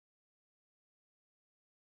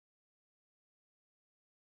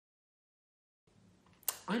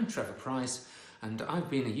I'm Trevor Price, and I've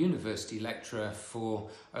been a university lecturer for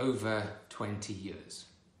over 20 years.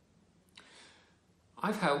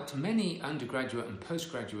 I've helped many undergraduate and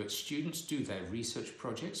postgraduate students do their research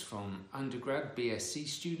projects, from undergrad BSc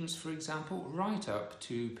students, for example, right up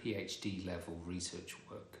to PhD level research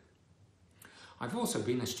work. I've also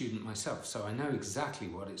been a student myself, so I know exactly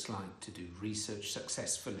what it's like to do research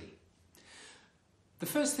successfully. The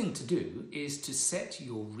first thing to do is to set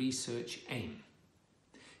your research aim.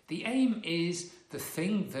 The aim is the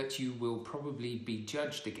thing that you will probably be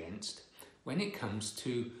judged against when it comes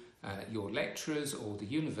to your lecturers or the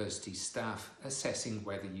university staff assessing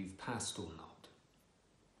whether you've passed or not.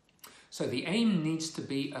 So the aim needs to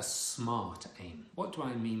be a SMART aim. What do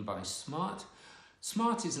I mean by SMART?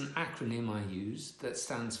 SMART is an acronym I use that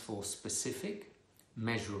stands for specific,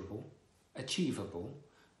 measurable, achievable,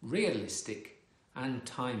 realistic, and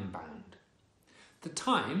time-bound. The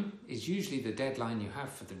time is usually the deadline you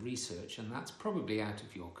have for the research, and that's probably out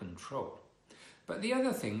of your control. But the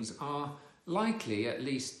other things are likely, at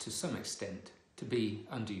least to some extent, to be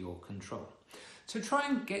under your control. So try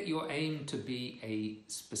and get your aim to be a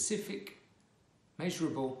specific,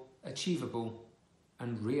 measurable, achievable,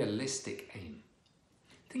 and realistic aim.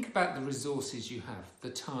 Think about the resources you have,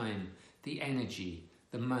 the time, the energy,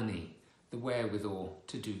 the money, the wherewithal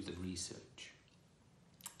to do the research.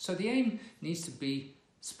 So the aim needs to be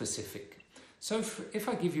specific. So if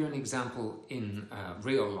I give you an example in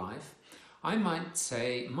real life, I might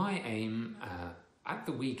say my aim at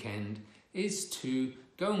the weekend is to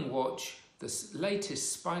go and watch the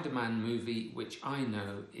latest Spider-Man movie, which I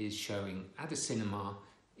know is showing at a cinema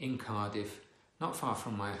in Cardiff, not far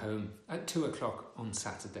from my home, at 2 o'clock on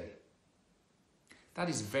Saturday. That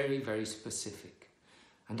is very, very specific,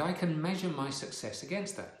 and I can measure my success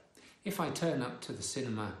against that. If I turn up to the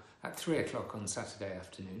cinema at 3 o'clock on Saturday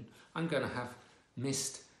afternoon, I'm going to have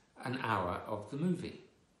missed an hour of the movie.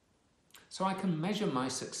 So I can measure my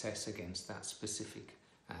success against that specific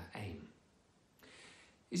aim.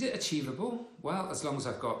 Is it achievable? Well, as long as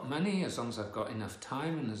I've got money, as long as I've got enough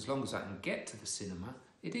time, and as long as I can get to the cinema,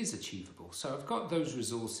 it is achievable. So I've got those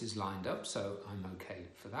resources lined up, so I'm okay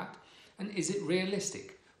for that. And is it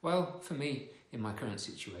realistic? Well, for me, in my current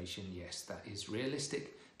situation, yes, that is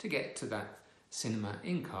realistic, to get to that cinema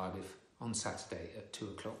in Cardiff on Saturday at 2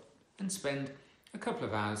 o'clock and spend a couple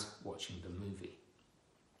of hours watching the movie.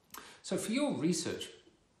 So for your research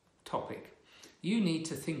topic, you need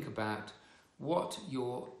to think about what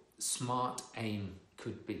your SMART aim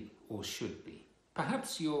could be or should be.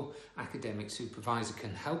 Perhaps your academic supervisor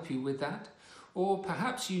can help you with that, or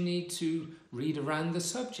perhaps you need to read around the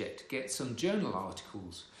subject, get some journal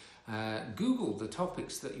articles, Google the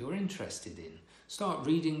topics that you're interested in, start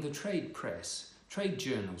reading the trade press, trade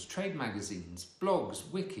journals, trade magazines, blogs,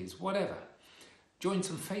 wikis, whatever. Join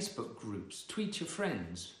some Facebook groups, tweet your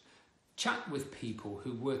friends, chat with people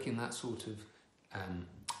who work in that sort of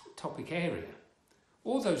topic area.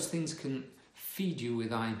 All those things can feed you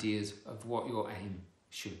with ideas of what your aim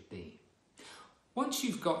should be. Once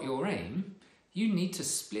you've got your aim, you need to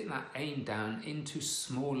split that aim down into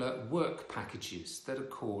smaller work packages that are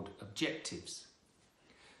called objectives.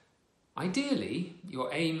 Ideally, your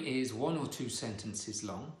aim is 1 or 2 sentences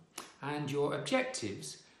long, and your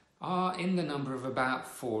objectives are in the number of about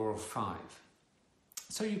 4 or 5.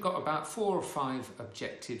 So you've got about 4 or 5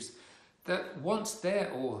 objectives that, once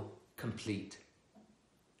they're all complete,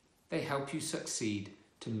 they help you succeed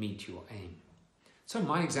to meet your aim. So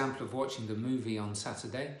my example of watching the movie on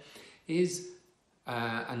Saturday is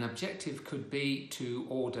an objective could be to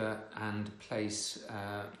order and place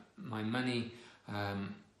my money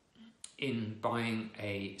in buying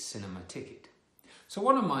a cinema ticket. So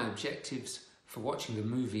one of my objectives for watching the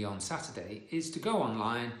movie on Saturday is to go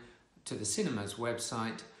online to the cinema's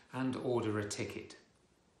website and order a ticket.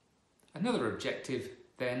 Another objective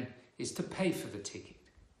then is to pay for the ticket.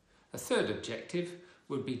 A third objective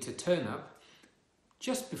would be to turn up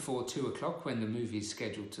just before 2 o'clock when the movie is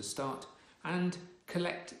scheduled to start and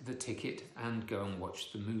collect the ticket and go and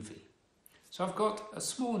watch the movie. So I've got a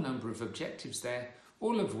small number of objectives there,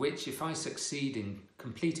 all of which, if I succeed in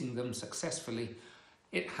completing them successfully,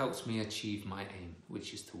 it helps me achieve my aim,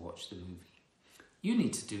 which is to watch the movie. You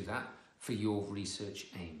need to do that for your research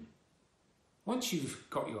aim. Once you've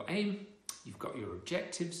got your aim, you've got your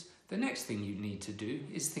objectives, the next thing you need to do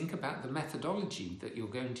is think about the methodology that you're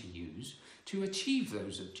going to use to achieve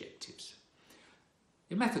those objectives.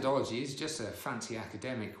 Your methodology is just a fancy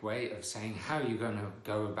academic way of saying how you're going to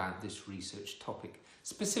go about this research topic.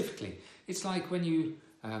 Specifically, it's like when you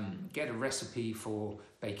get a recipe for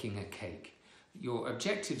baking a cake. Your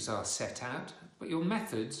objectives are set out, but your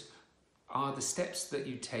methods are the steps that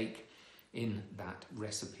you take in that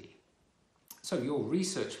recipe. So your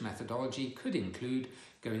research methodology could include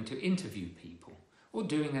going to interview people or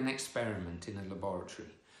doing an experiment in a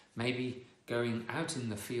laboratory, maybe going out in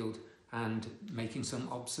the field and making some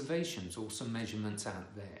observations or some measurements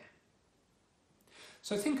out there.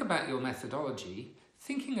 So think about your methodology,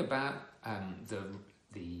 thinking about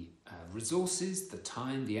the resources, the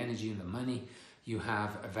time, the energy and the money you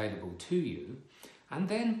have available to you, and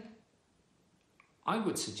then I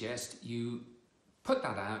would suggest you put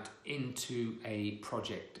that out into a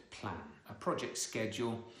project plan, a project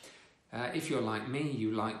schedule. If you're like me,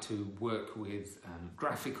 you like to work with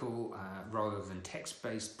graphical rather than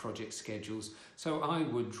text-based project schedules, so I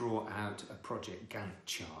would draw out a project Gantt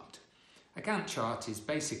chart. A Gantt chart is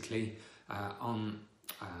basically on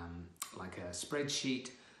like a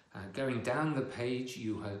spreadsheet. Going down the page,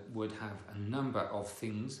 you would have a number of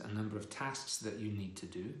things, a number of tasks that you need to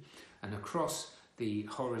do, and across the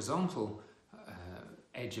horizontal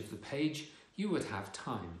edge of the page, you would have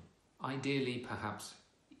time, ideally perhaps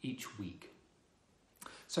each week.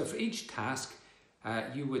 So for each task,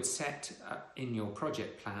 you would set in your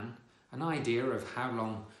project plan an idea of how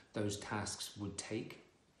long those tasks would take.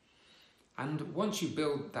 And once you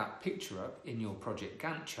build that picture up in your project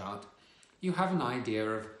Gantt chart, you have an idea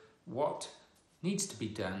of what needs to be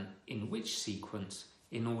done in which sequence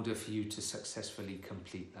in order for you to successfully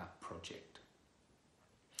complete that project.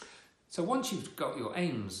 So once you've got your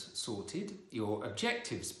aims sorted, your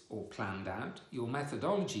objectives all planned out, your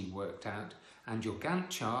methodology worked out, and your Gantt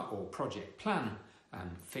chart or project plan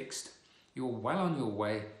fixed, you're well on your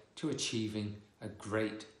way to achieving a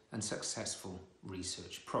great and successful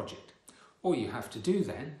research project. All you have to do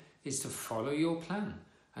then is to follow your plan,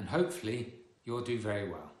 and hopefully you'll do very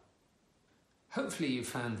well. Hopefully you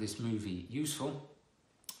found this movie useful.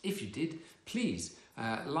 If you did, please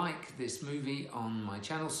like this movie on my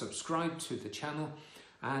channel, subscribe to the channel,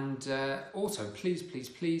 and also please,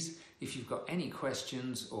 if you've got any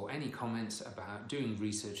questions or any comments about doing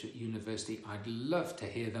research at university, I'd love to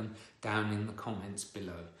hear them down in the comments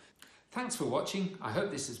below. Thanks for watching. I hope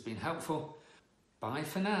this has been helpful. Bye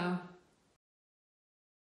for now.